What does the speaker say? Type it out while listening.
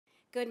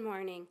Good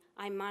morning.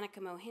 I'm Monica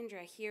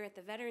Mohindra here at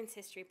the Veterans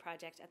History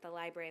Project at the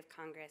Library of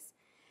Congress,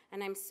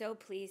 and I'm so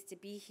pleased to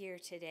be here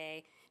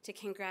today to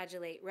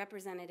congratulate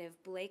Representative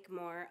Blake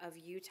Moore of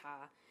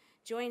Utah,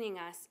 joining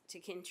us to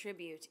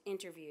contribute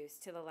interviews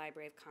to the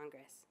Library of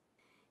Congress.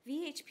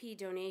 VHP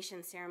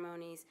donation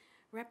ceremonies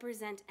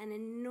represent an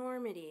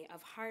enormity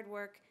of hard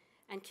work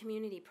and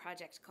community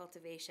project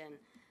cultivation,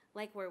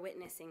 like we're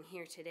witnessing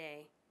here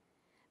today.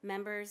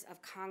 Members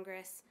of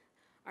Congress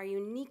are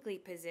uniquely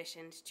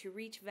positioned to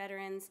reach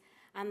veterans,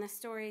 and the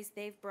stories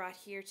they've brought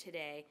here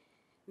today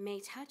may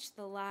touch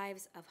the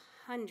lives of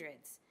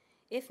hundreds,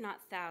 if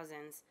not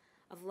thousands,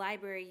 of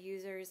library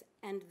users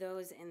and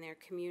those in their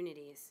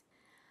communities.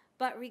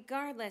 But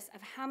regardless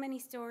of how many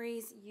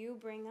stories you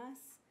bring us,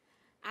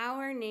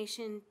 our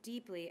nation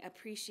deeply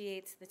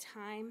appreciates the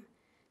time,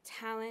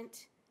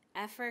 talent,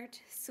 effort,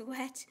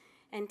 sweat,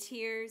 and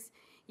tears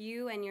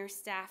you and your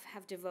staff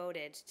have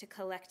devoted to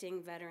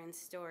collecting veterans'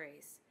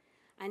 stories.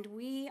 And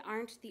we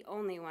aren't the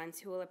only ones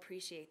who will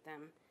appreciate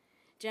them.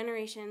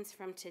 Generations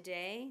from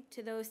today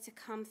to those to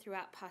come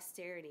throughout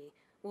posterity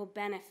will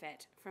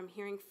benefit from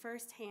hearing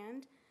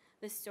firsthand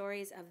the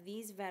stories of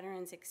these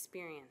veterans'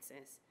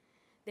 experiences,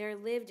 their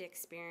lived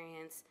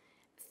experience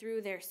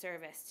through their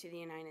service to the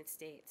United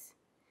States.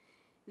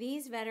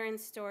 These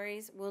veterans'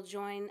 stories will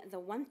join the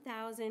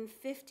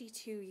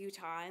 1,052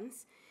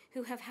 Utahns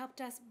who have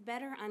helped us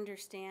better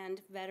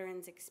understand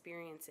veterans'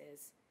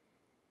 experiences.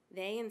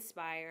 They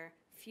inspire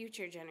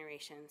future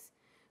generations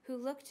who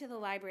look to the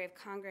Library of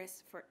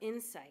Congress for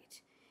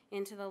insight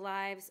into the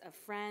lives of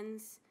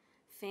friends,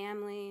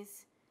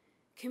 families,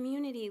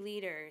 community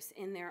leaders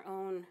in their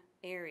own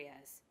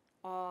areas,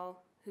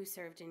 all who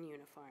served in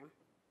uniform.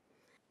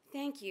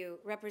 Thank you,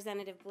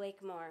 Representative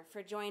Blake Moore,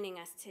 for joining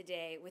us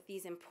today with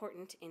these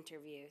important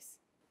interviews.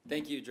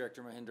 Thank you,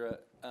 Director Mohindra.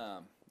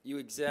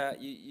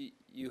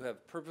 You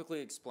have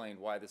perfectly explained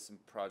why this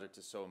project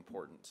is so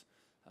important.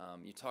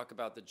 You talk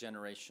about the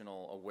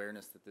generational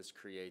awareness that this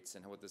creates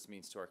and what this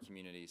means to our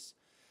communities.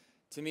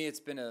 To me, it's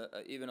been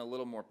even a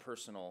little more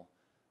personal.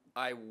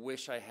 I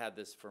wish I had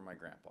this for my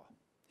grandpa.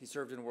 He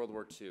served in World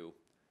War II,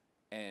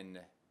 and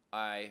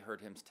I heard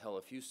him tell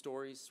a few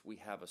stories. We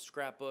have a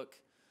scrapbook,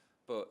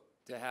 but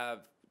to have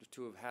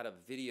had a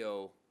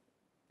video,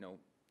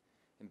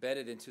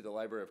 embedded into the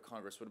Library of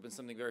Congress would have been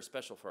something very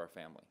special for our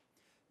family.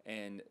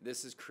 And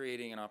this is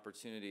creating an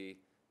opportunity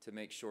to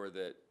make sure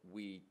that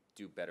we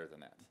do better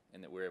than that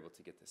and that we're able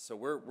to get this. So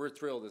we're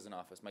thrilled as an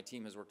office. My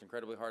team has worked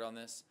incredibly hard on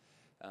this.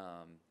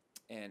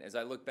 And as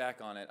I look back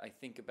on it, I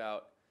think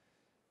about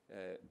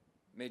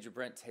Major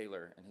Brent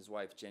Taylor and his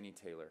wife Jenny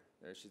Taylor.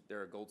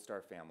 They're a Gold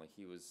Star family.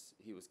 He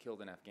was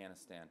killed in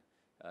Afghanistan.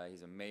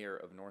 He's a mayor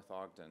of North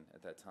Ogden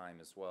at that time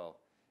as well.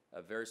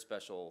 A very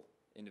special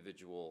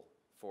individual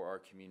for our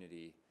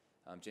community.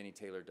 Jenny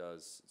Taylor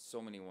does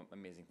so many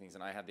amazing things,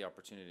 and I had the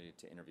opportunity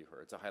to interview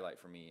her. It's a highlight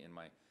for me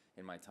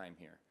in my time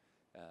here.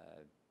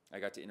 I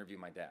got to interview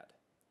my dad,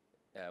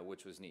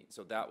 which was neat.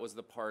 So that was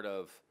the part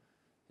of,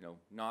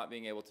 not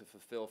being able to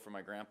fulfill for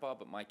my grandpa,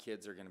 but my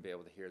kids are going to be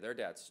able to hear their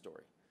dad's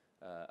story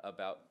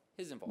about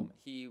his involvement.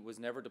 He was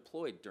never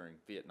deployed during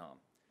Vietnam.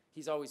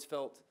 He's always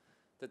felt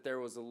that there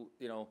was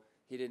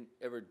he didn't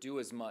ever do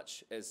as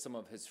much as some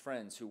of his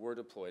friends who were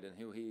deployed and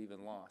who he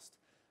even lost.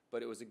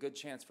 But it was a good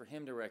chance for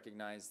him to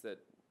recognize that,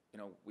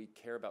 we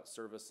care about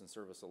service and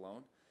service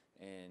alone.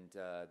 And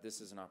this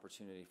is an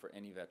opportunity for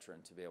any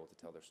veteran to be able to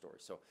tell their story.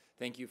 So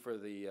thank you for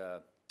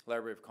the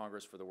Library of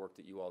Congress for the work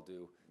that you all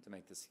do to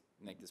make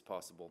this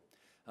possible.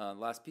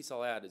 Last piece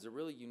I'll add is a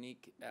really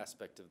unique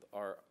aspect of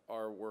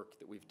our work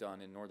that we've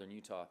done in northern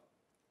Utah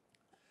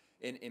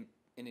in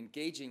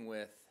engaging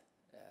with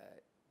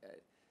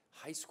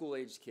high school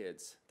aged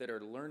kids that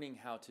are learning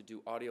how to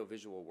do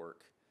audiovisual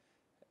work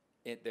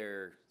in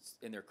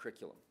their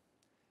curriculum.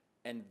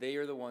 And they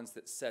are the ones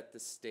that set the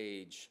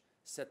stage,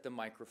 set the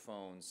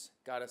microphones,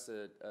 got us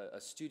a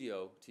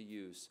studio to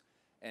use.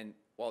 And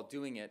while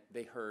doing it,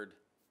 they heard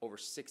over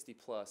 60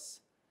 plus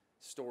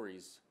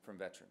stories from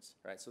veterans,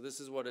 right? So this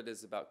is what it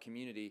is about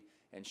community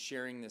and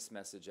sharing this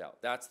message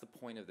out. That's the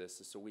point of this,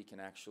 is so we can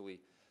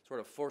actually sort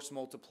of force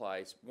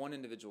multiply one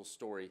individual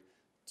story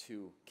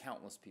to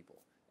countless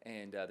people.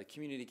 And the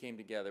community came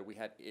together. We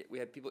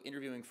had people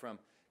interviewing from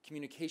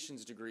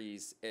communications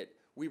degrees at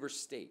Weber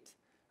State,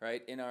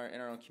 right? In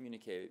our own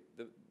communique.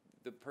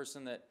 The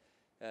person that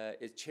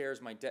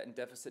chairs my debt and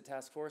deficit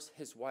task force,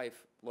 his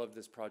wife loved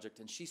this project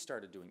and she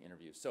started doing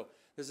interviews. So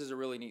this is a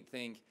really neat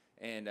thing,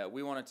 and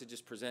we wanted to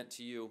just present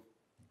to you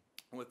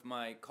with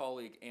my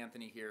colleague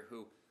Anthony here,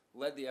 who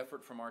led the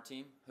effort from our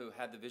team, who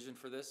had the vision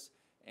for this,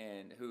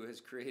 and who has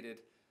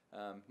created,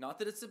 not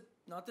that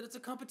it's a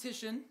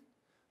competition,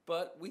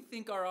 but we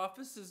think our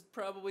office is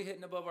probably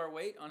hitting above our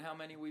weight on how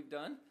many we've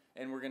done,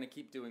 and we're going to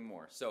keep doing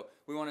more. So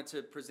we wanted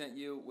to present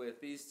you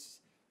with these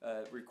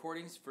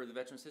recordings for the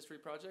Veterans History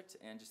Project,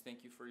 and just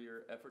thank you for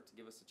your effort to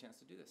give us a chance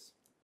to do this.